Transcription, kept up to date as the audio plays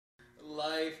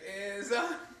Life is.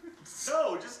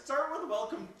 No, just start with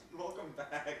welcome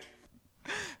back.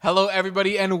 Hello,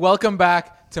 everybody, and welcome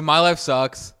back to My Life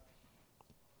Sucks.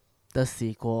 The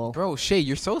sequel. Bro, Shay,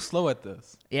 you're so slow at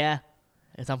this. Yeah,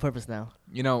 it's on purpose now.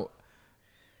 You know,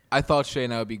 I thought Shay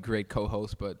and I would be great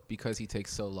co-hosts, but because he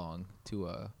takes so long to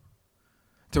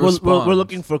respond, We're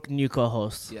looking for new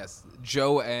co-hosts. Yes,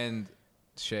 Joe and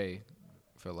Shay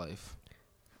for life.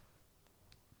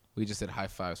 We just did high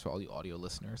fives for all the audio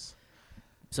listeners.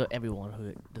 So everyone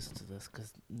who listens to this,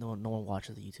 because no one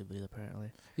watches the YouTube videos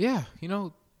apparently. Yeah, you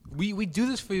know, we do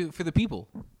this for the people.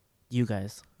 You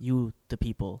guys, the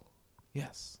people.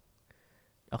 Yes.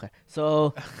 Okay,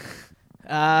 so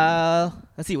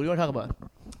let's see. What do you want to talk about?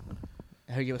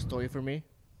 I heard you have a story for me.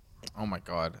 Oh my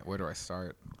God, where do I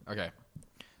start? Okay,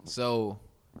 so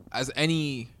as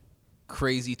any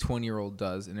crazy 20-year-old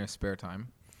does in their spare time,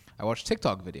 I watch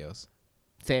TikTok videos.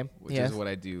 Same. Which yes. is what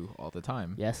I do all the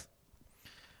time. Yes.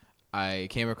 I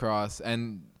came across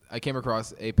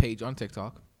a page on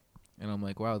TikTok, and I'm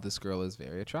like, wow, this girl is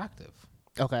very attractive.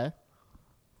 Okay.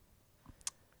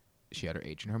 She had her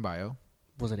age in her bio.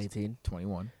 Was it 18?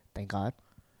 21. Thank God.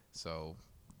 So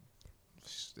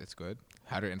it's good.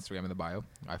 Had her Instagram in the bio.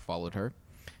 I followed her,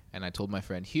 and I told my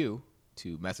friend Hugh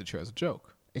to message her as a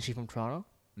joke. Is she from Toronto?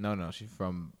 No, she's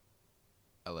from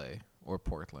LA or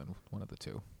Portland, one of the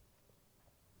two.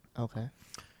 Okay.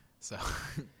 So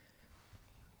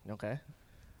Okay.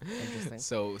 Interesting.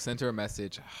 So sent her a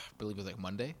message, I believe it was like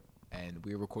Monday, and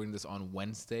we were recording this on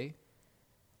Wednesday.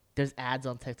 There's ads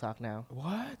on TikTok now.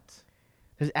 What?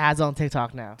 There's ads on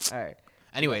TikTok now. All right.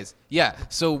 Anyways, yeah,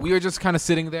 so we were just kind of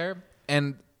sitting there,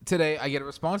 and today I get a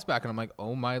response back, and I'm like,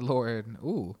 oh my Lord.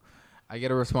 Ooh. I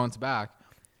get a response back,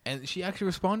 and she actually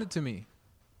responded to me.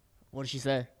 What did she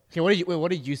say? Okay, what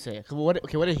did you say? What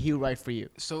did he write for you?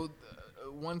 So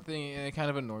one thing, and it kind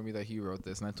of annoyed me that he wrote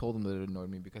this, and I told him that it annoyed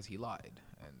me because he lied.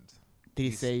 And Did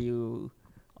he say you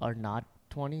are not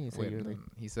 20?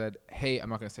 He said, hey, I'm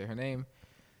not going to say her name.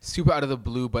 Super out of the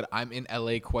blue, but I'm in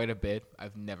LA quite a bit.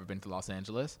 I've never been to Los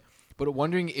Angeles. But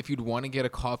wondering if you'd want to get a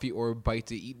coffee or a bite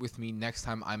to eat with me next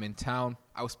time I'm in town.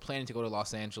 I was planning to go to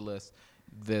Los Angeles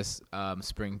this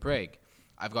spring break.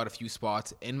 I've got a few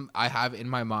spots I have in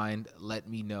my mind. Let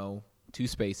me know. 2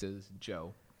 spaces,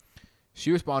 Joe. She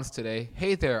responds today,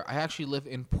 hey there, I actually live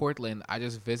in Portland. I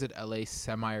just visit LA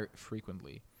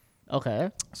semi-frequently. Okay.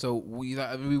 So we've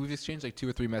exchanged like 2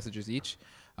 or 3 messages each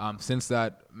since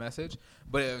that message.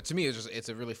 But to me, it's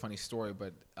a really funny story.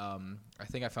 But I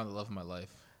think I found the love of my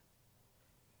life.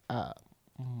 No,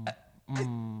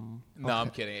 I'm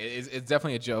kidding. It's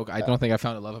definitely a joke. I don't think I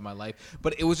found the love of my life.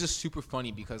 But it was just super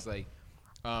funny because like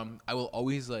I will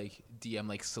always like DM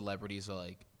like celebrities or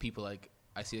like people like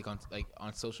I see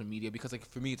on social media because like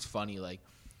for me it's funny like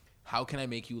how can I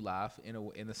make you laugh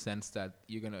in the sense that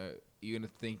you're gonna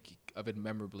think of it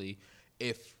memorably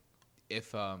if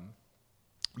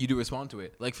you do respond to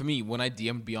it. Like for me, when I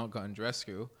DM'd Bianca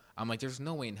Andreescu, I'm like, there's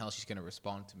no way in hell she's gonna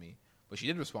respond to me, but she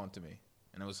did respond to me,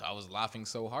 and I was laughing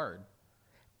so hard.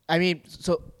 I mean,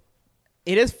 so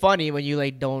it is funny when you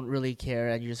like don't really care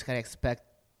and you just kind of expect,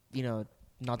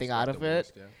 nothing out of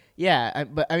it.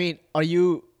 Worst, But I mean, are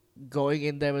you going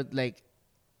in there with like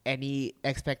any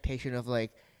expectation of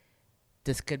like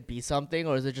this could be something,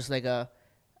 or is it just like I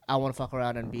want to fuck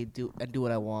around and do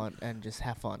what I want and just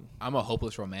have fun? I'm a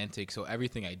hopeless romantic, so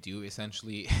everything I do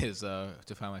essentially is to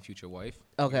find my future wife.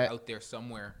 Okay. Out there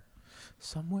somewhere.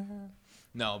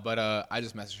 No, but I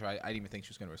just messaged her. I didn't even think she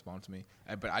was going to respond to me.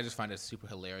 But I just find it super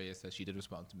hilarious that she did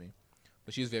respond to me.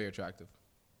 But she's very attractive.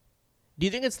 Do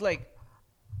you think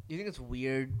it's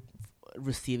weird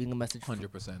receiving a message?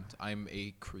 100%. I'm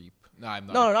a creep. No, I'm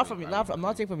not. No, not from you. I'm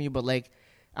not saying from you, but like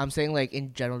I'm saying like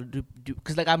in general,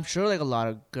 because like I'm sure like a lot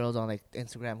of girls on like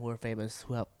Instagram who are famous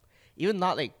who have even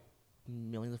not like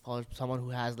millions of followers, someone who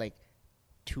has like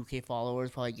 2K followers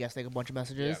probably gets like a bunch of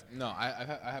messages. Yeah. No,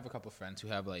 I have a couple of friends who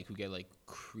get like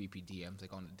creepy DMs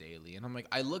like on the daily, and I'm like,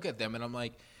 I look at them and I'm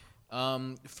like,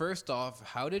 first off,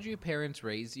 how did your parents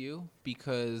raise you?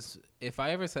 Because if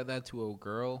I ever said that to a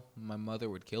girl, my mother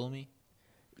would kill me.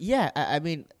 Yeah, I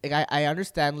mean, like I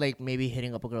understand like maybe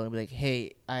hitting up a girl and be like,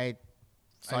 hey, I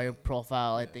saw your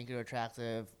profile. I think you're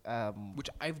attractive. Which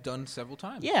I've done several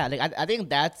times. Yeah, like I think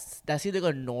that's either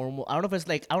like a normal. I don't know if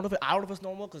it's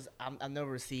normal because I've never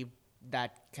received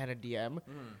that kind of DM.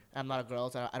 I'm not a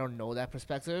girl, so I don't know that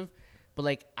perspective. But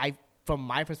like from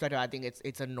my perspective, I think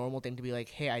it's a normal thing to be like,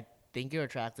 hey, I think you're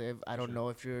attractive. I don't know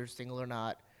if you're single or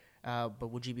not, but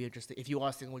would you be interested? If you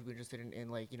are single, would you be interested in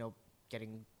like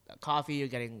getting coffee or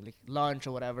getting like lunch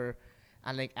or whatever,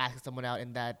 and like asking someone out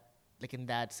in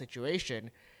that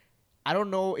situation. I don't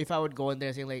know if I would go in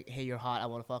there saying like, "Hey, you're hot. I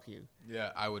want to fuck you."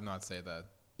 Yeah, I would not say that.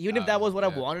 Even if that was what I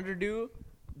Yeah. wanted to do,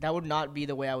 that would not be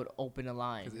the way I would open a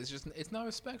line. 'Cause it's not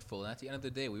respectful. And at the end of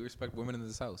the day, we respect women in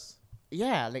this house.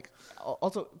 Yeah, like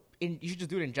also you should just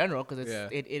do it in general because Yeah.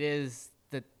 it's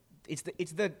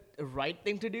the right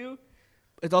thing to do.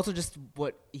 It's also just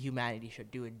what humanity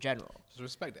should do in general. Just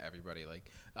respect everybody.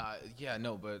 Like, yeah,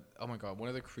 no, but oh my god, one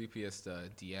of the creepiest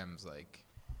DMs, like,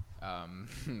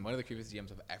 one of the creepiest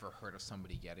DMs I've ever heard of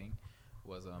somebody getting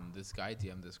was this guy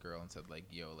DM'd this girl and said like,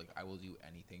 yo, like I will do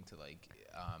anything to like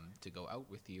to go out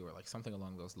with you or like something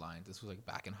along those lines. This was like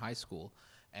back in high school,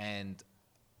 and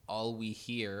all we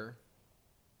hear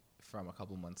from a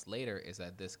couple months later is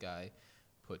that this guy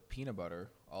put peanut butter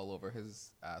all over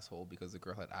his asshole because the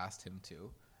girl had asked him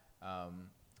to.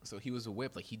 So he was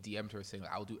whipped. Like he DM'd her saying,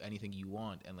 like, "I'll do anything you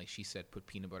want," and like she said, "Put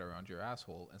peanut butter around your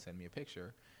asshole and send me a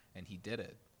picture," and he did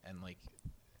it. And like,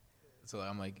 so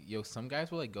I'm like, yo, some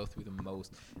guys will like go through the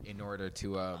most in order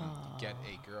to get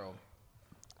a girl.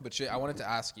 But shit, I wanted to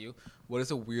ask you, what is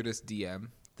the weirdest DM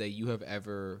that you have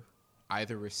ever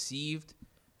either received,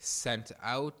 sent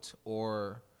out,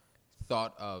 or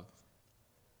thought of,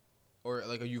 or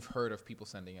like you've heard of people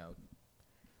sending out?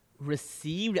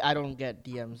 Received, I don't get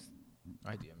DMs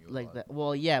I DM you a like lot. that.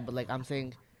 Well, yeah, but like I'm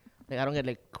saying, like I don't get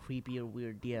like creepy or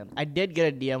weird DMs. I did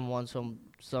get a DM once from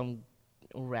some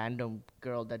random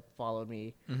girl that followed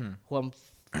me, who I'm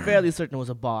fairly certain was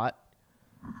a bot.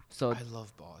 So I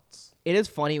love bots. it is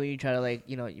funny when you try to like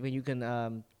when you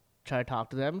can try to talk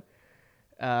to them,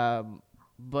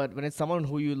 but when it's someone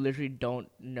who you literally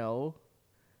don't know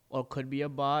or could be a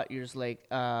bot, you're just like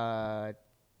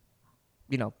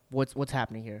what's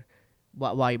happening here?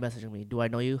 Why are you messaging me? Do I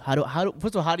know you? How do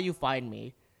first of all, how do you find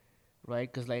me? Right?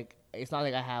 Because like it's not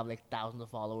like I have like thousands of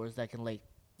followers that can like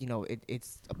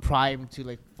it's a prime to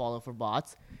like follow for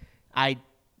bots.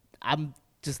 I'm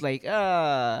just like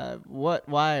what?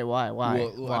 Why? Well,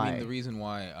 Why? I mean, the reason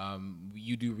why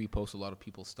you do repost a lot of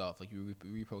people's stuff. Like you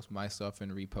repost my stuff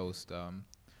and repost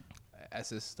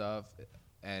S's stuff,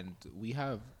 and we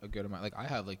have a good amount. Like I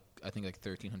have like I think like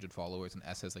 1,300 followers, and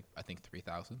S has like I think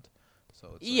 3,000.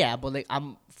 So it's Yeah, but like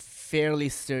I'm fairly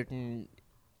certain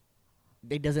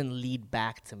it doesn't lead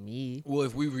back to me. well,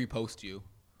 if we repost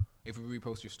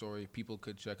your story, people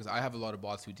could check. Because I have a lot of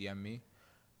bots who DM me,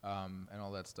 and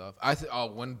all that stuff.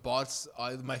 When bots,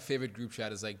 my favorite group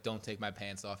chat is like, "Don't take my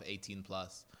pants off, 18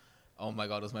 plus." Oh my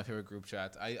god, it was my favorite group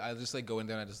chat. I just like go in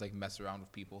there and I just like mess around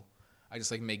with people. I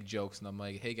just like make jokes and I'm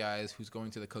like, "Hey guys, who's going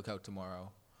to the cookout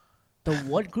tomorrow?" The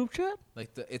what group chat? Like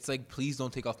it's like, please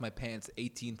don't take off my pants,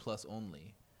 18 plus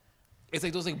only. It's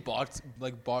like those like bots,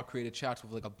 like bot created chats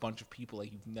with like a bunch of people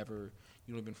like you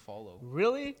don't even follow.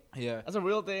 Really? Yeah, That's a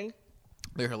real thing.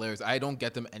 they're hilarious. I don't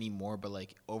get them anymore, but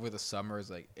like over the summers,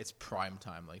 like it's prime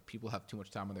time. Like people have too much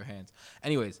time on their hands.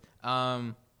 Anyways,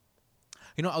 I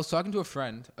was talking to a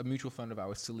friend, a mutual friend of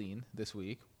ours, Celine, this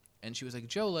week, and she was like,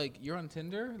 "Joe, like you're on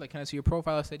Tinder? Like, can I see your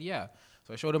profile?" I said, "Yeah."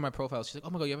 So I showed her my profile. She's like, "Oh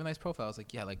my god, you have a nice profile." I was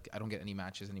like, "Yeah, like I don't get any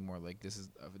matches anymore. Like this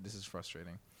is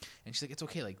frustrating." And she's like, "It's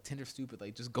okay. Like Tinder's stupid.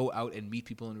 Like just go out and meet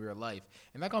people in real life."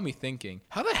 And that got me thinking,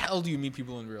 how the hell do you meet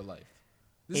people in real life?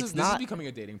 This is becoming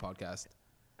a dating podcast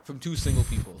from two single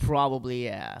people. Probably,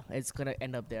 yeah. It's gonna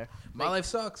end up there. My life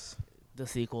sucks. The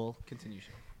sequel. Continue.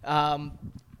 Sean.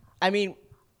 I mean,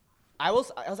 I'll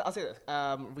say this.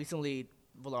 Recently,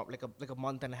 well, like a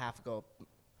month and a half ago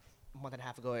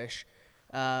ish,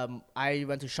 I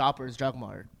went to Shoppers Drug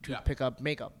Mart to Yeah. pick up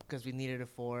makeup because we needed it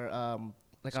for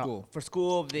School. for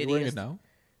school. They You wearing needed it now?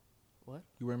 What?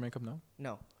 You wearing makeup now?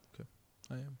 No.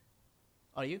 I am.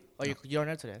 Are you? Oh, you're on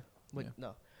there today? Wait, Yeah.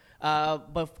 no.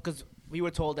 But because we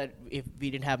were told that if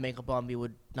we didn't have makeup on, we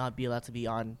would not be allowed to be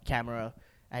on camera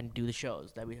and do the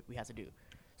shows that we had to do.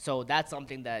 So that's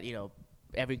something that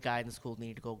every guy in the school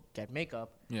needed to go get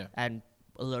makeup Yeah. and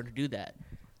learn to do that.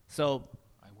 So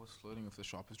I was flirting with the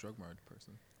Shoppers Drug Mart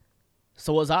person.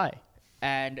 so was I,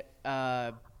 and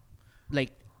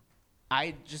like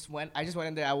I just went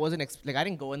in there. I wasn't I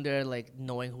didn't go in there like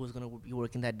knowing who was gonna be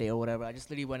working that day or whatever. I just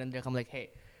literally went in there. I'm like,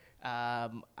 hey,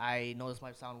 I know this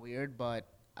might sound weird, but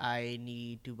I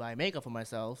need to buy makeup for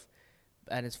myself,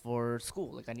 and it's for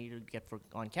school. Like I need to get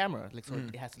on camera. Like so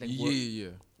it has to like work. Yeah.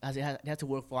 It has to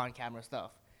work for on camera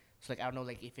stuff. So like I don't know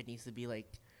like if it needs to be like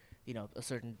a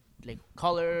certain like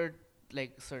color,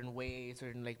 like certain way,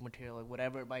 certain like material, like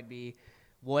whatever it might be,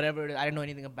 whatever it is, I didn't know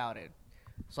anything about it.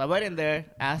 So I went in there,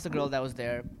 asked the girl that was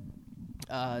there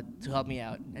to help me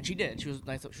out, and she did. She was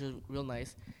nice. She was real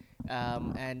nice,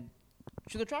 and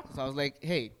she was attractive. So I was like,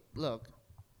 hey, look.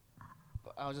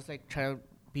 I was just like trying to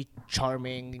be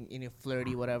charming,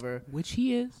 flirty, whatever. Which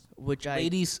he is. Which I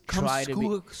Ladies, come try to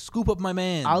be. scoop up my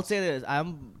man. I'll say this: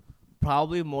 I'm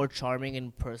probably more charming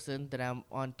in person than I'm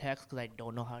on text because I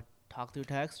don't know how to talk through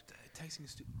text. Texting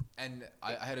is stupid. And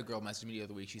I had a girl message me the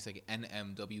other week. She's like,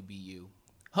 NMWBU.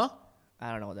 Huh?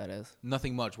 I don't know what that is.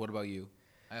 Nothing much. What about you?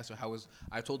 I asked her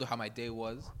I told her how my day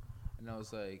was. And I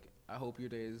was like, I hope your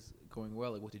day is going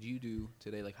well. Like, what did you do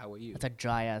today? Like, how are you? It's a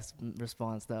dry ass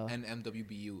response though.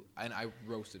 NMWBU. And I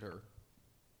roasted her.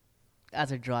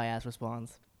 That's a dry ass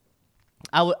response.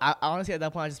 I honestly at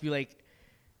that point I'd just be like,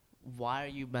 why are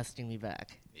you messaging me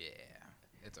back? Yeah.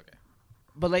 It's okay.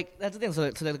 But like that's the thing. So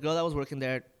the girl that was working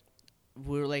there,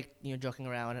 we were like joking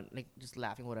around and like just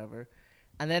laughing whatever,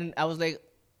 and then I was like,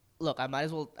 look, I might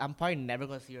as well. I'm probably never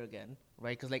gonna see her again,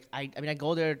 right? Because like I mean I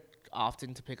go there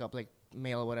often to pick up like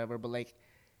mail or whatever, but like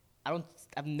I've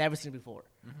never seen her before.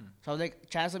 Mm-hmm. So I was like,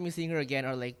 chances of me seeing her again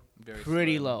are like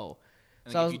pretty low.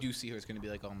 And so like, if you do see her, it's gonna be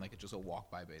like on like just a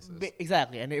walk by basis.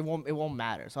 Exactly, and it won't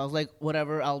matter. So I was like,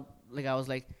 whatever. I was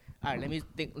like, all right, let me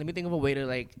think of a way to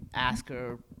like ask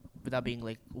her without being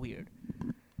like weird,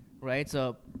 right?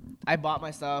 So I bought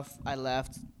my stuff. I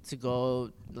left to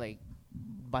go like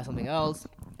buy something else,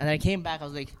 and then I came back. I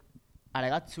was like, all right, I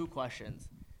got 2 questions,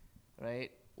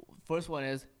 right? First one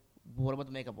is, what about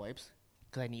the makeup wipes?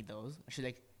 Because I need those. She's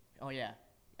like, oh yeah,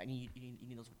 you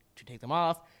need those to take them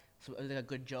off. So it was like a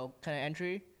good joke kind of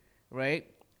entry, right?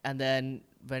 And then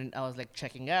when I was like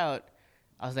checking out,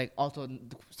 I was like, also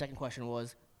the second question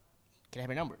was, can I have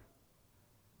your number?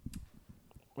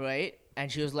 Right?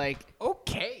 And she was like,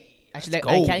 okay. And she's like,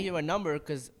 I can't give you my number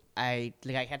because I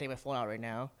can't take my phone out right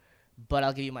now, but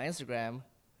I'll give you my Instagram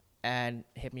and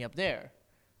hit me up there.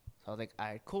 So I was like, all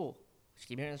right, cool. She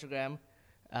gave me her Instagram.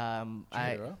 Did you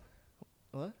hit her up?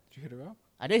 What? Did you hit her up?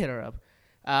 I did hit her up.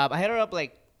 I hit her up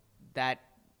like that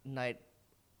night.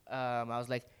 I was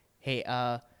like, hey,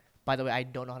 by the way, I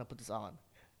don't know how to put this on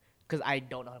because I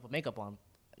don't know how to put makeup on.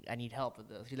 I need help with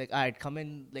this. She's like, all right, come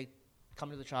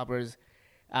to the Choppers,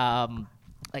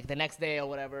 like the next day or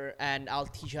whatever, and I'll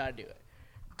teach you how to do it.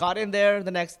 Got in there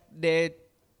the next day,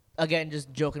 again,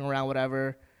 just joking around,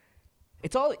 whatever.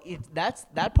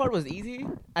 That part was easy,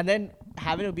 and then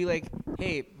having to be like,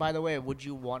 hey, by the way, would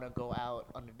you want to go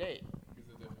out on a date?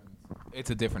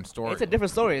 It's a different story. It's a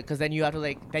different story because then you have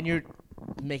to then you're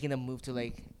making them move to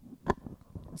like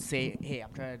say, hey,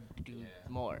 I'm trying to do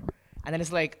more, and then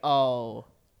it's like, oh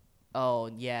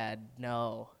yeah,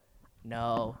 no,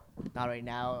 not right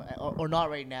now, or not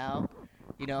right now.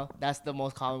 That's the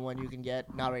most common one you can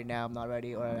get. Not right now, I'm not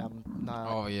ready, or I'm not.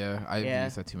 Oh yeah, I've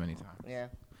used that too many times. Yeah.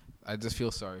 I just feel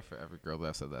sorry for every girl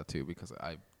that said that too because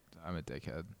I'm a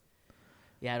dickhead.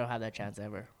 Yeah, I don't have that chance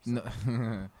ever. So.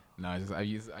 No, no, I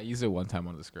used it one time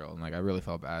on this girl and like I really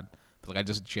felt bad. But, like I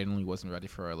just genuinely wasn't ready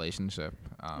for a relationship.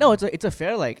 No, it's a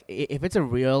fair if it's a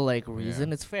real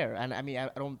reason, it's fair. And I mean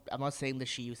I'm not saying that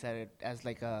she said it as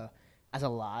as a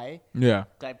lie. Yeah.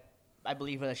 I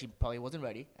believe her that she probably wasn't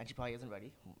ready, and she probably isn't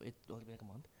ready. It's only been like a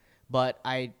month. But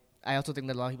I also think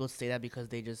that a lot of people say that because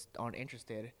they just aren't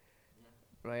interested.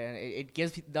 Right? And it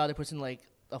gives the other person like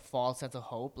a false sense of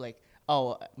hope, like,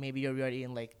 oh, maybe you're ready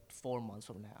in like 4 months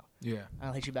from now. Yeah. And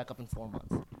I'll hit you back up in 4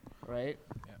 months. Right?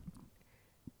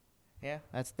 Yeah.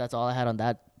 Yeah, that's all I had on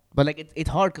that. But like it's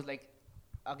hard because like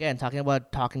again, talking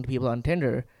to people on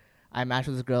Tinder, I matched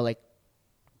with this girl like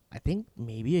I think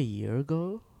maybe a year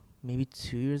ago, maybe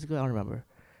 2 years ago, I don't remember.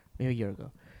 Maybe a year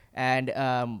ago. And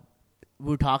we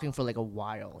were talking for like a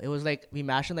while. It was like we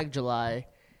matched in like July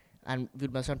and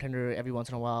we'd message on Tinder every once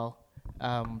in a while.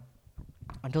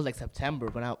 Until like September,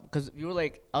 because we were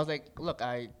like, I was like, look,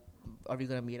 are we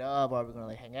gonna meet up? Or are we gonna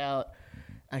like hang out?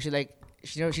 And she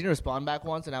didn't respond back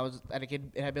once, and it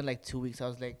had been like 2 weeks. I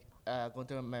was like going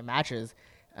through my matches,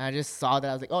 and I just saw that.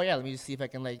 I was like, oh yeah, let me just see if I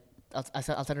can like, I'll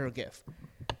send her a GIF.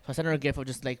 So I sent her a GIF of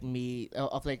just like me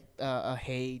of like a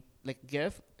hey like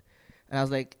GIF, and I was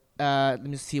like, let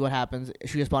me see what happens.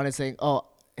 She responded saying, oh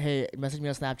hey, message me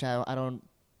on Snapchat. I don't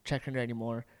check Tinder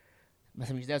anymore.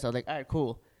 Message me there. So I was like, all right,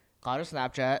 cool. Got her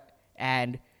Snapchat,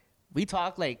 and we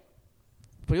talked like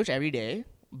pretty much every day.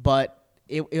 But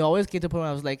it always came to the point where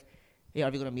I was like, hey,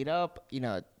 are we gonna meet up?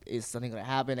 Is something gonna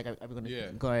happen? Like, are we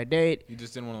gonna go on a date? You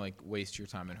just didn't want to like waste your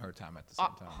time and her time at the same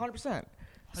time. 100%.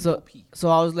 So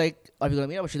I was like, are we gonna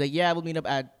meet up? She's like, yeah, we'll meet up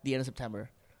at the end of September.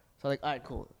 So I was like, all right,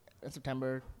 cool. In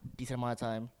September, decent amount of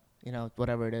time,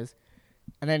 whatever it is.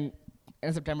 And then end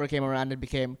of September came around and it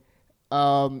became,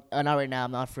 not right now,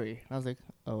 I'm not free. And I was like,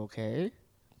 okay.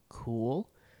 Cool.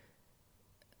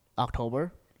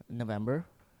 October, November,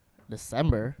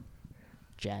 December,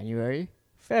 January,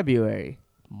 February,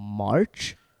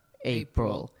 March,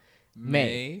 April,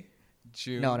 May,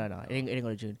 June. No. It didn't go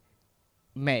to June.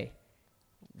 May.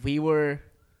 We were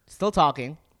still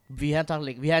talking. We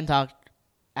hadn't talked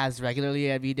as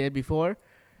regularly as we did before.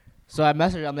 So I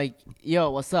messaged her. I'm like,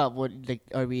 "Yo, what's up? What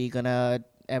are we gonna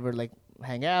ever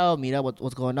hang out, meet up?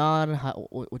 What's going on?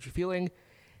 What you feeling?"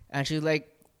 And she's like,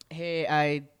 "Hey,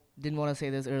 I didn't want to say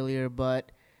this earlier,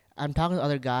 but I'm talking to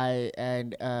other guy,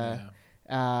 and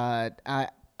I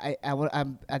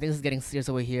think this is getting serious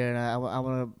over here, and I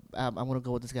want to I'm gonna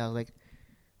go with this guy." I was like,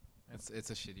 It's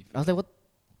a shitty feeling. I was like,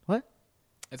 what?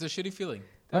 It's a shitty feeling.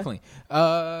 What? Definitely.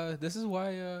 This is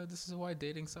why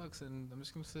dating sucks, and I'm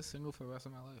just gonna stay single for the rest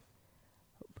of my life.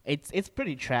 It's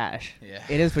pretty trash. Yeah.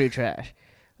 It is pretty trash.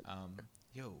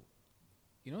 Yo,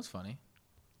 you know what's funny?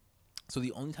 So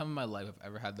the only time in my life I've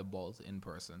ever had the balls in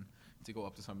person to go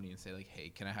up to somebody and say like, "Hey,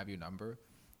 can I have your number?"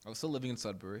 I was still living in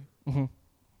Sudbury. Mm-hmm.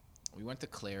 We went to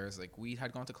Claire's. We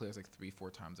had gone to Claire's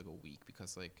 3-4 times a week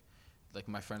because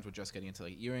my friends were just getting into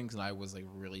earrings, and I was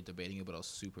really debating it, but I was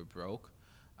super broke.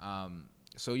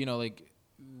 So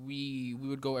we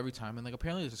would go every time, and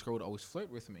apparently this girl would always flirt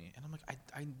with me, and I'm like,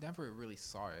 I never really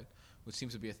saw it, which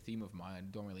seems to be a theme of mine. I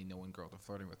don't really know when girls are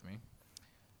flirting with me.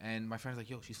 And my friend's like,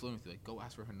 "Yo, she's flirting with you. Go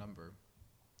ask for her number."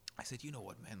 I said, "You know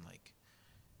what, man?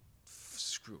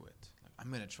 Screw it.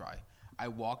 I'm gonna try." I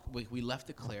walked. We left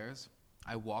the Claire's.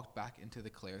 I walked back into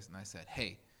the Claire's, and I said,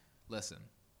 "Hey, listen,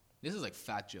 this is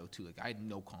Fat Joe too. I had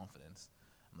no confidence.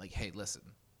 I'm like, hey, listen,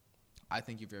 I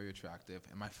think you're very attractive,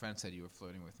 and my friend said you were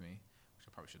flirting with me, which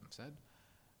I probably shouldn't have said.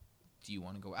 Do you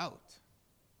want to go out?"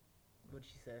 What did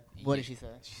she say? What did she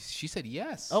say? She said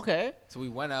yes. Okay. So we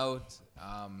went out,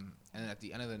 and at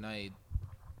the end of the night,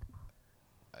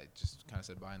 I just kind of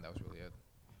said bye, and that was really it.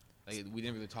 We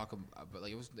didn't really talk, but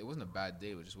it wasn't a bad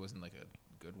day. It just wasn't a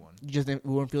good one. We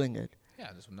weren't feeling it.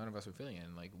 Yeah, just none of us were feeling it.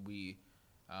 And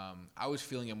I was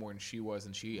feeling it more than she was,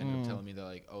 and she ended up telling me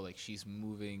that she's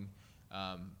moving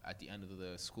at the end of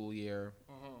the school year.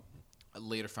 I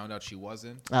later found out she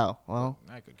wasn't. Oh, well.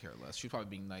 But I could care less. She's probably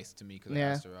being nice to me because Yeah.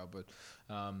 I asked her out. But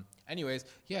anyways,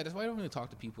 yeah, that's why I don't really talk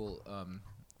to people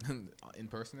in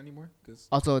person anymore. Cause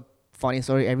Also, funny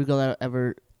story. Every girl I've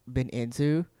ever been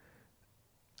into.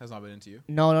 has not been into you.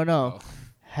 No. Oh.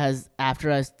 Has,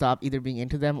 after I stopped either being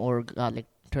into them or got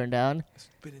turned down. It's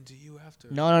been into you after.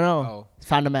 No. Oh.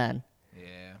 Found a man.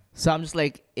 Yeah. So I'm just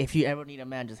if you ever need a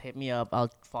man, just hit me up.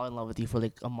 I'll fall in love with you for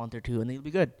a month or two, and then you'll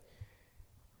be good.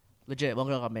 Legit, one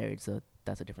girl got married, so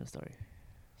that's a different story.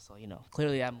 So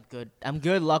clearly I'm good. I'm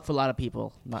good luck for a lot of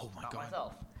people. Not, Oh my not God.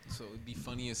 myself. So the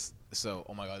funniest. So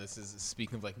oh my God, this is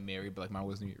speaking of married, but mine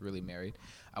wasn't really married.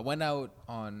 I went out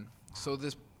on. So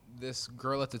this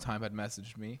girl at the time had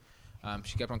messaged me.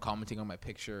 She kept on commenting on my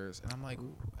pictures, and I'm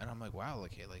like, wow,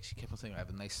 she kept on saying I have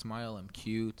a nice smile, I'm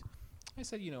cute. I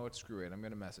said, you know what, screw it, I'm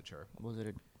gonna message her. Was it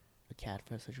a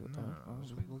catfish situation? No.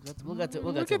 We'll get to it.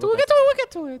 We'll get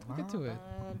to it.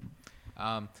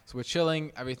 So we're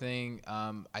chilling, everything.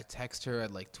 I text her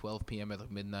at 12 p.m.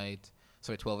 at midnight.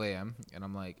 Sorry, 12 a.m. And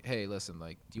I'm like, hey, listen,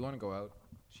 do you want to go out?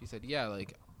 She said, yeah,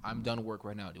 I'm done work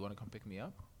right now. Do you want to come pick me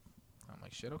up? I'm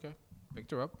like, shit, okay. Picked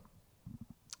her up.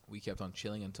 We kept on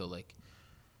chilling until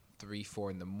 3,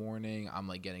 4 in the morning.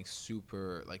 I'm getting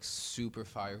super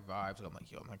fire vibes. I'm like,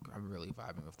 yo, I'm really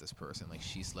vibing with this person.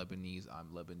 She's Lebanese, I'm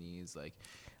Lebanese.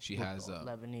 She has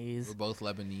Lebanese. We're both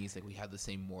Lebanese. We had the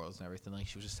same morals and everything.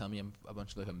 She was just telling me a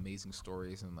bunch of amazing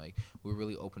stories, and we were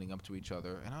really opening up to each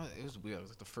other. And it was weird. It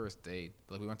was the first date.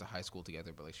 We went to high school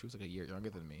together, but she was a year younger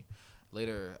than me.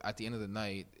 Later, at the end of the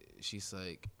night, she's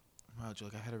like, wow, Joe,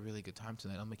 I had a really good time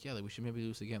tonight. I'm like, yeah, we should maybe do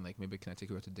this again. Maybe can I take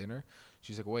you out to dinner?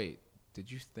 She's like, wait, did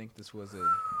you think this was a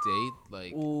date?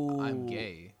 I'm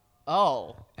gay.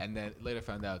 Oh. And then later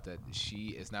found out that she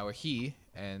is now a he.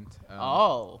 And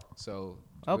so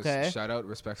okay. Shout out,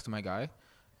 respects to my guy.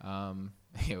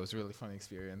 It was a really funny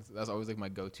experience. That's always my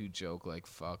go-to joke.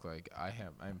 Fuck,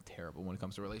 I'm terrible when it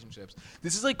comes to relationships.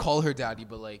 This is call her daddy,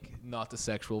 but not the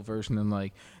sexual version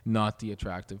and not the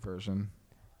attractive version.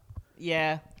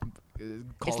 Yeah.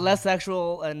 It's Her. less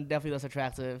sexual and definitely less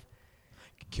attractive.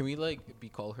 Can we be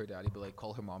call her daddy, but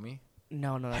call her mommy?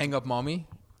 No. Hang up, mommy.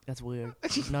 That's weird.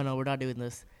 No, we're not doing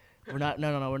this. We're not.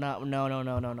 No, we're not.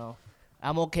 No.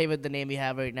 I'm okay with the name we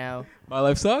have right now. My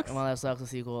Life Sucks. My Life Sucks, the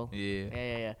sequel.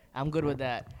 Yeah. I'm good with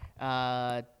that.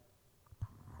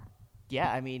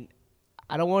 Yeah, I mean,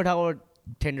 I don't want to talk about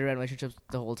Tinder and relationships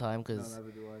the whole time because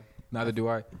Neither do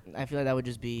I. I feel like that would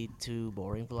just be too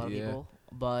boring for a lot of people.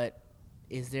 But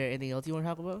is there anything else you want to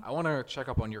talk about? I want to check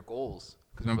up on your goals.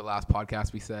 Because remember the last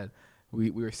podcast we said we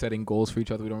were setting goals for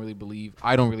each other. I don't really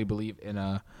believe in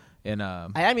I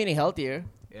am eating healthier.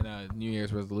 in a New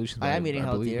Year's resolution. I am eating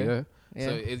healthier. Yeah.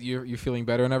 So you're feeling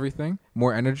better and everything?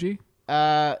 More energy?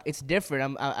 It's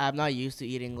different. I'm not used to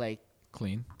eating like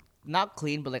Clean. not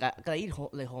clean, but like I eat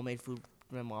like homemade food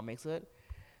when my mom makes it.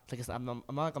 It's like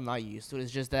I'm not used to it.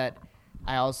 It's just that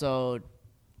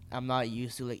I'm not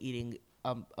used to like eating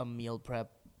a meal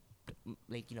prep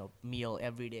like meal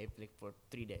every day like for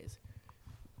 3 days.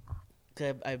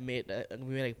 Cause we made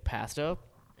like pasta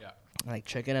Yeah. and like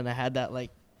chicken, and I had that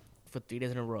like for 3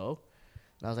 days in a row,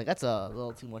 and I was like, that's a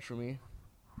little too much for me.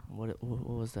 What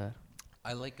was that?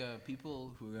 I like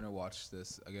people who are gonna watch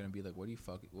this are gonna be like, what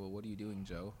are you doing,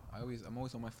 Joe? I'm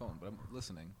always on my phone, but I'm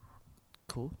listening.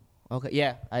 Cool. Okay.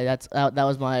 Yeah. That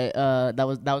was my that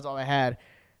was all I had.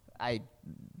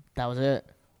 That was it.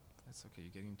 That's okay.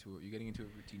 You're getting into a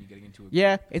routine. You're getting into a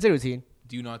Yeah, it's a routine.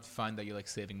 Do you not find that you're like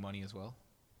saving money as well?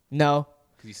 No.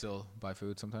 Because you still buy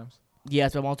food sometimes.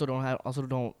 Yes, but I also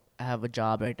don't have a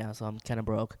job right now, so I'm kind of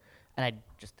broke, and I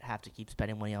just have to keep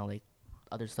spending money on like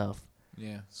other stuff.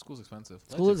 Yeah, school's expensive.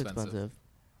 School is expensive.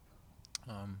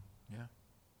 Yeah.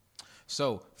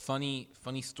 So funny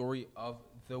story of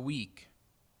the week.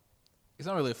 It's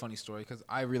not really a funny story because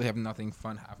I really have nothing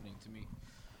fun happening to me.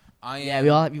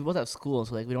 We both have school,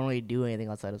 so like we don't really do anything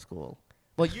outside of school.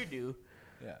 Well, you do.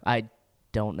 Yeah. I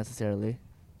don't necessarily.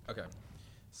 Okay.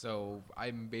 So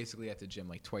I'm basically at the gym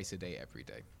like twice a day, every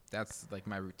day. That's like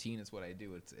my routine. It's what I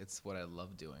do. It's what I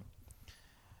love doing.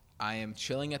 I am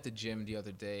chilling at the gym the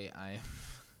other day.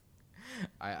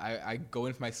 I go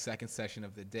into my second session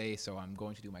of the day, so I'm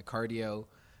going to do my cardio.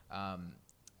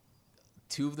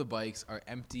 Two of the bikes are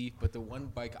empty, but the one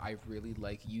bike I really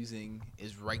like using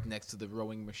is right next to the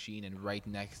rowing machine and right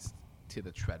next to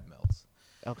the treadmills.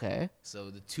 Okay. So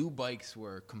the two bikes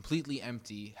were completely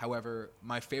empty. However,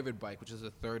 my favorite bike, which is the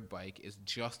third bike, is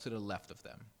just to the left of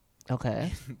them.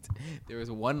 Okay. There is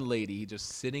one lady just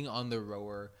sitting on the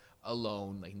rower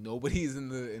alone, like nobody's in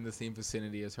the same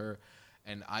vicinity as her,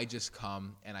 and I just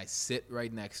come and I sit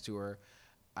right next to her.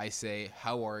 I say,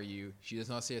 "How are you?" She does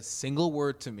not say a single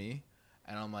word to me,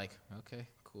 and I'm like, "Okay,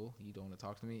 cool. You don't want to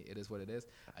talk to me. It is what it is."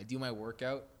 I do my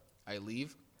workout. I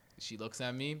leave. She looks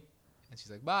at me, and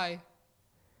she's like, "Bye."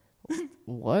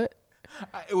 What?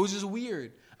 It was just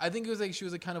weird. I think it was like she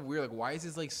was like kind of weird. Like, why is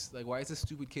this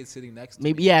stupid kid sitting next to me?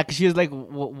 Maybe yeah, 'cause she was like,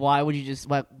 why couldn't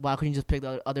you just pick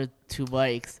the other two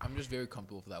bikes? I'm just very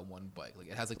comfortable with that one bike. Like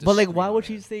it has like. The But like, screen why on would it.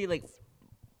 she say like,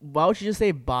 why would she just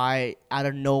say bye out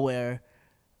of nowhere,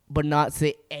 but not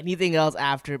say anything else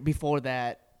before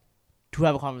that to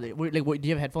have a conversation? Do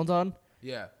you have headphones on?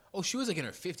 Yeah. Oh, she was like in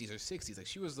her 50s or 60s.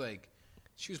 Like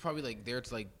she was probably like there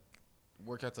to like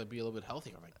work out to be a little bit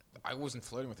healthier. Like I wasn't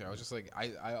flirting with her. I was just like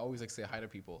I always like say hi to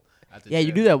people at the Yeah, gym.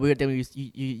 you do that weird thing where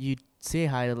you say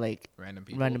hi to like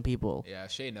Random people. Yeah,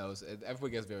 Shay knows.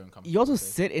 Everybody gets very uncomfortable. You also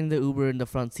sit in the Uber in the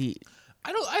front seat.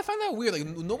 I find that weird. Like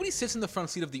nobody sits in the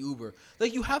front seat of the Uber.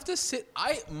 Like you have to sit.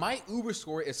 My Uber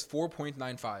score is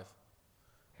 4.95.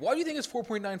 Why do you think it's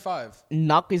 4.95?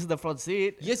 Not because of the front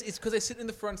seat. Yes, it's because I sit in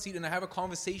the front seat and I have a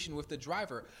conversation with the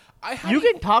driver. You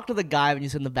can talk to the guy when you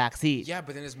sit in the back seat. Yeah,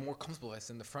 but then it's more comfortable if I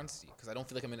sit in the front seat because I don't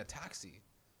feel like I'm in a taxi.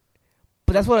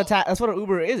 But that's what an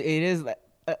Uber is. It is.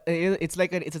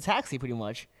 It's a taxi pretty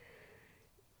much.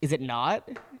 Is it not?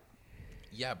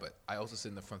 Yeah, but I also sit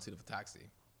in the front seat of a taxi.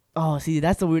 Oh, see,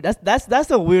 that's the weird. That's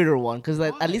the weirder one because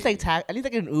like, Why? at least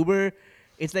like an Uber,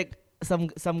 it's like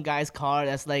some guy's car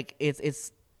that's like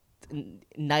it's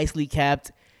nicely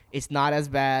kept. It's not as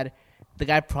bad. The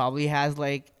guy probably has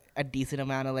like a decent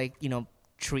amount of like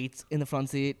treats in the front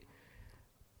seat.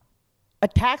 A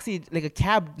taxi, like a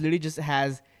cab, literally just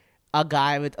has a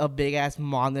guy with a big ass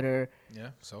monitor. Yeah,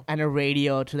 so and a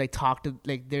radio to like talk to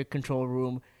like their control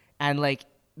room, and like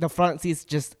the front seat's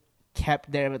just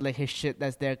kept there with like his shit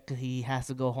that's there because he has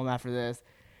to go home after this,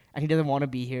 and he doesn't want to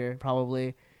be here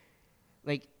probably.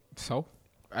 Like so,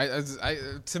 I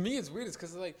to me it's weird. It's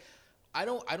because like I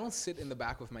don't sit in the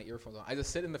back with my earphones on. I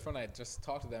just sit in the front. I just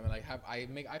talk to them and I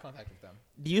make eye contact with them.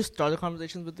 Do you start the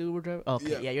conversations with the Uber driver?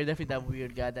 Okay, yeah, you're definitely that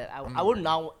weird guy that I would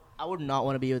not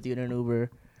want to be with you in an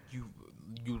Uber.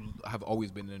 You have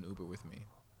always been in an Uber with me.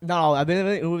 No, I've been in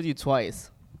an Uber with you twice.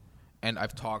 And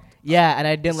I've talked. Yeah, and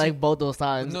I didn't like both those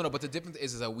times. No, but the difference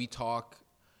is that we talk.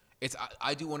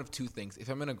 I do one of two things. If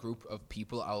I'm in a group of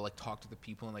people, I'll like talk to the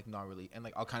people and like not really, and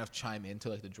like I'll kind of chime into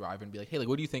like the driver and be like, hey, like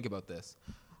what do you think about this?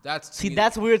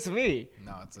 That's weird to me.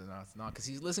 No, it's not because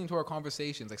he's listening to our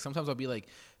conversations. Like sometimes I'll be like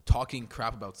talking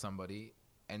crap about somebody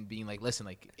and being like, listen,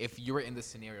 like if you were in this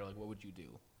scenario, like what would you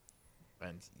do?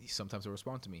 And sometimes he'll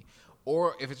respond to me.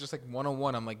 Or if it's just like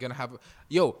one-on-one, I'm like gonna have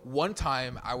one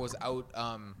time I was out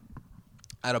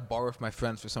at a bar with my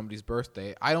friends for somebody's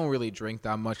birthday. I don't really drink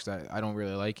that much that I don't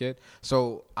really like it.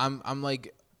 So I'm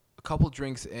like a couple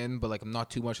drinks in, but like I'm not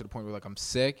too much to the point where like I'm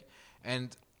sick.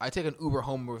 and I take an Uber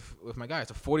home with my guy.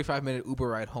 It's a 45-minute Uber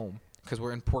ride home because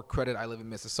we're in Port Credit. I live in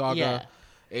Mississauga. Yeah.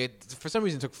 It for some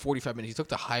reason took 45 minutes. He took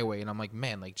the highway, and I'm like,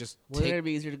 man, like just Wouldn't take it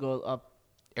be easier to go up?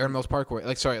 Aaron Mills Parkway,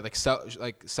 like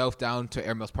south down to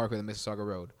Aaron Mills Parkway, the Mississauga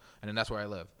Road, and then that's where I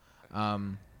live.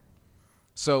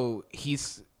 So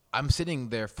I'm sitting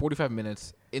there 45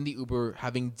 minutes in the Uber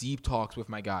having deep talks with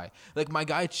my guy. Like my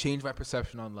guy changed my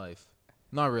perception on life.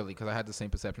 Not really, because I had the same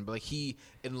perception, but like he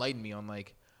enlightened me on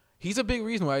like he's a big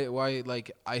reason why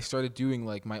like I started doing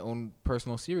like my own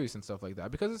personal series and stuff like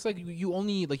that, because it's like you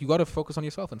only like you got to focus on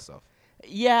yourself and stuff.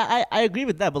 Yeah, I agree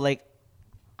with that, but like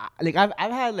I've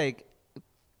had like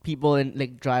people in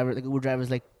like drivers,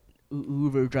 like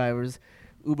Uber drivers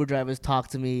talk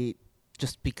to me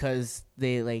just because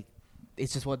they like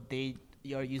it's just what they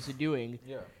are used to doing.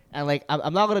 Yeah. And like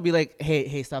I'm not gonna be like,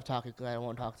 hey, stop talking because I don't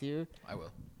want to talk to you. I will.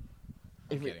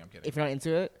 I'm kidding. If you're not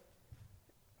into it,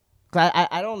 cause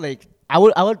I don't like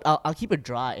I'll keep it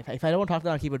dry. If I don't want to talk to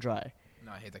them, I'll keep it dry.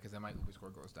 No, I hate that because then my Uber score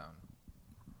goes down.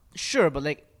 Sure, but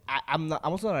like I'm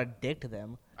also not a dick to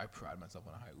them. I pride myself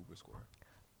on a high Uber score.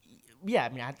 Yeah, I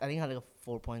mean I think I had like a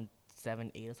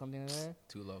 4.78 or something like that.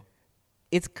 Too low.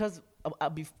 It's because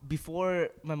before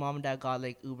my mom and dad got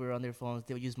like Uber on their phones,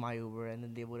 they would use my Uber, and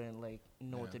then they wouldn't like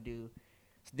know what to do.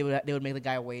 So they would make the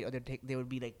guy wait, or they would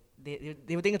be like they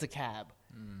would think it's a cab,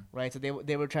 right? So they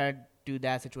were trying to do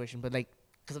that situation, but like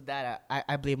because of that,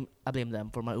 I blame them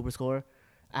for my Uber score.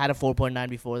 I had a 4.9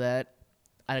 before that.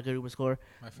 I had a good Uber score.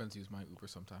 My friends use my Uber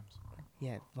sometimes.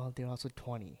 Yeah, well they're also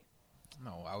 20.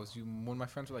 No, when my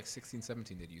friends were like 16,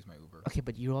 17, they'd use my Uber. Okay,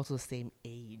 but you're also the same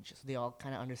age, so they all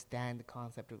kind of understand the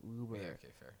concept of Uber. Yeah, okay,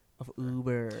 fair.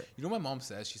 Uber. You know what my mom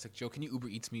says? She's like, Joe, can you Uber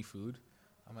Eats me food?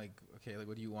 I'm like, okay, like,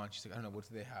 what do you want? She's like, I don't know, what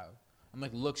do they have? I'm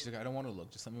like, look. She's like, I don't want to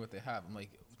look. Just tell me what they have. I'm like,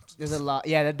 there's a lot.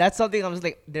 Yeah, that's something I'm just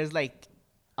like, there's like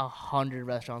 100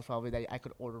 restaurants probably that I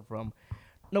could order from.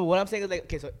 No, what I'm saying is like,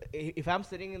 okay, so if I'm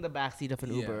sitting in the backseat of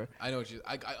an Uber. I know what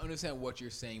I understand what you're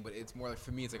saying, but it's more like,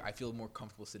 for me, it's like, I feel more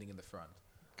comfortable sitting in the front.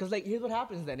 Because like, here's what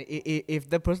happens then. If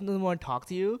the person doesn't want to talk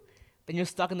to you, then you're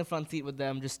stuck in the front seat with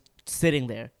them just sitting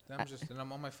there. Then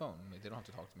I'm on my phone. Like, they don't have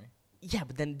to talk to me. Yeah,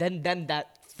 but then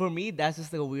that, for me, that's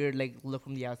just like a weird like look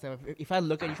from the outside. If I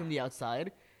look at you from the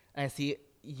outside and I see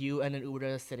you and an Uber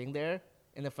driver sitting there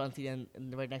in the front seat and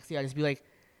right next to you, I just be like,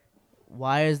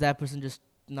 why is that person just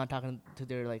not talking to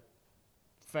their like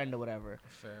friend or whatever?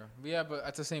 Fair. Yeah, but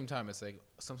at the same time, it's like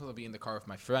sometimes I'll be in the car with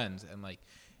my friends and like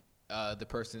the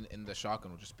person in the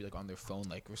shotgun will just be like on their phone,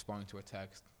 like responding to a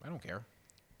text. I don't care.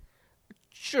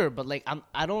 Sure, but like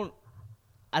I don't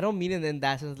mean it in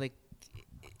that sense. Like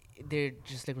they're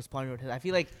just like responding to it. I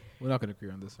feel like we're not gonna agree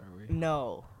on this, are we?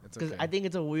 No, because I think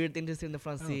it's a weird thing to sit in the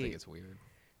front seat. I don't think it's weird.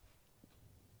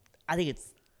 I think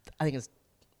it's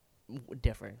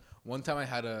different. One time I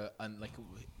had like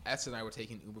S and I were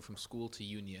taking Uber from school to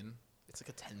Union. It's like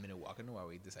a 10-minute walk. I don't know why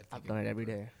we decided to take I've done it every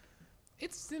day.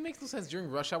 It makes no sense.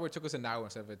 During rush hour, it took us an hour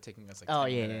instead of it taking us like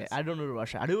 10 minutes. Yeah. I don't know the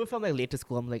rush hour. I do if I'm like late to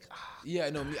school. I'm like, Yeah,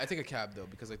 no, I take a cab though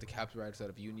because like the cab ride out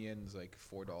of Union is like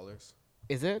 $4.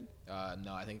 Is it?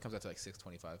 No, I think it comes out to like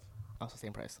 $6.25. Also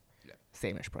same price. Yeah,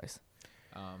 same-ish price.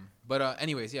 But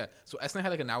anyways, yeah. So S and I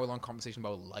had like an hour-long conversation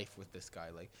about life with this guy,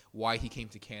 like why he came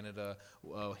to Canada,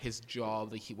 his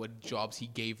job, like what jobs he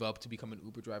gave up to become an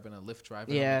Uber driver and a Lyft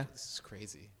driver. Yeah, like, this is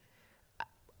crazy.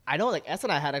 I know, like S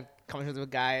and I had a conversation with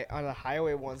a guy on a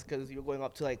highway once because we were going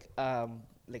up to like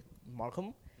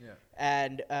Markham. Yeah.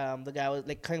 And the guy was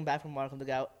like coming back from Markham. The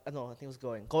guy, I think was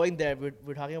going there.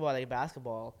 We're talking about like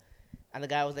basketball, and the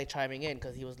guy was like chiming in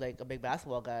because he was like a big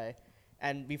basketball guy,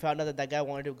 and we found out that guy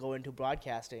wanted to go into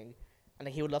broadcasting, and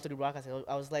like, he would love to do broadcasting.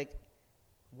 I was like,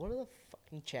 what are the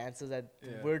fucking chances that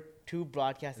we're two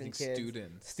broadcasting kids,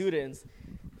 students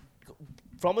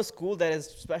from a school that is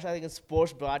specializing in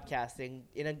sports broadcasting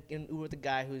in Uber with a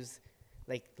guy who's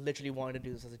like literally wanted to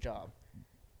do this as a job.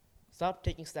 Stop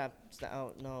taking snaps.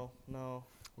 Oh, no.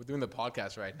 We're doing the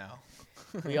podcast right now.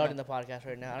 We are doing the podcast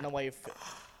right now. I don't know why you're...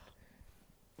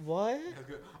 What?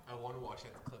 I want to watch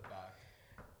that clip back.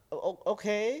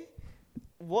 Okay.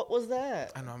 What was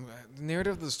that? I know. The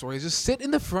narrative of the story is just sit in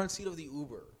the front seat of the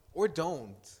Uber. Or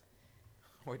don't.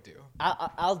 Or do.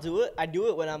 I'll do it. I do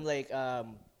it when I'm like...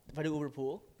 if I do Uber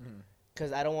pool.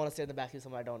 Because I don't want to sit in the back seat of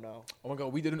someone I don't know. Oh my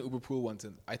God. We did an Uber pool once.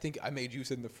 And I think I made you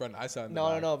sit in the front. I sat in the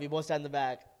back. No. We both sat in the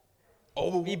back.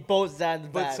 Oh, we both sat in the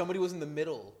back. But somebody was in the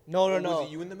middle. No. Was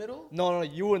it you in the middle? No,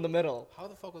 you were in the middle. How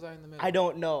the fuck was I in the middle? I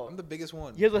don't know. I'm the biggest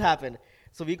one. Here's what happened.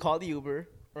 So we called the Uber,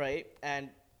 right? And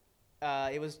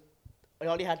it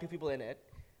already had two people in it.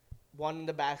 one in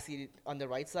the back seat on the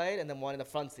right side and then one in the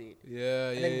front seat. Yeah,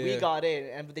 And then we got in,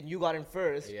 and then you got in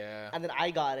first. Yeah. And then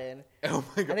I got in. Oh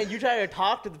my god. And then you tried to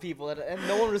talk to the people, and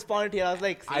no one responded to you. I was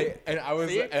like, see? I was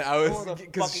See? No one will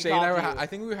because fucking Shane and I talk were to you. I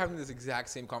think we were having this exact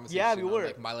same conversation. Yeah, we on, were.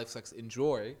 like My Life Sucks,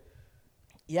 enjoy.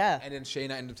 Yeah. And then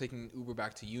Shayna ended up taking Uber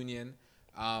back to Union.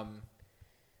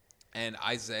 And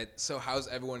I said, so how's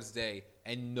everyone's day?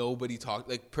 And nobody talked.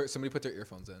 Like, somebody put their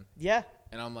earphones in. Yeah.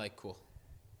 And I'm like, cool.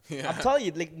 I'm Yeah. telling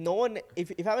you, like, no one,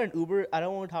 if I'm in an Uber, I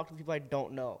don't want to talk to people I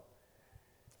don't know.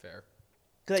 Fair.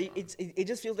 Because it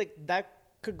just feels like that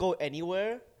could go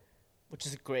anywhere, which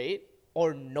is great,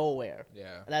 or nowhere.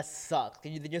 Yeah. And that sucks.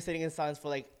 Then you're sitting in silence for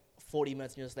like 40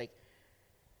 minutes and you're just like,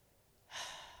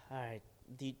 all right,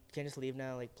 can you just leave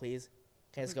now? Like, please?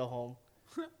 Can I just go home?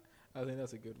 I think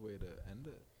that's a good way to end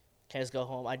it. Can I just go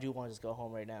home? I do want to just go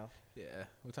home right now. Yeah.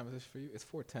 What time is this for you? It's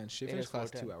 4:10. She It finished is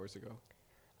class 4:10. 2 hours ago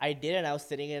I did, and I was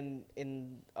sitting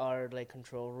in our like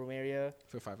control room area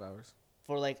for 5 hours.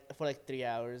 for like 3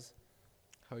 hours.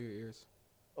 How are your ears?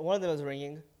 One of them was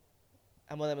ringing,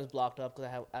 and one of them is blocked up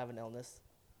because I have an illness.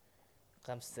 'Cause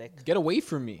I'm sick. Get away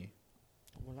from me.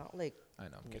 We're not like I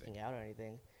know. I'm kidding. making out or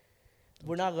anything.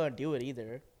 We're not gonna do it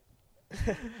either.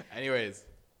 Anyways,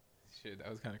 shit, that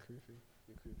was kind of creepy.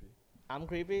 You're creepy. I'm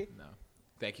creepy. No.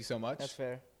 Thank you so much. That's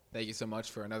fair. Thank you so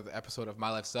much for another episode of My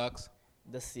Life Sucks.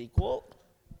 The sequel.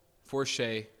 For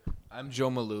Shay, I'm Joe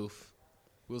Maloof.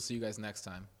 We'll see you guys next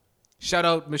time. Shout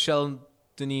out Michelle and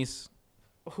Denise,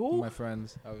 Who? my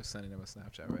friends. I was sending them a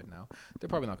Snapchat right now. They're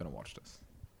probably not going to watch this.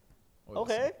 Or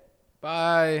listen. Okay.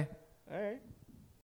 Bye. All right.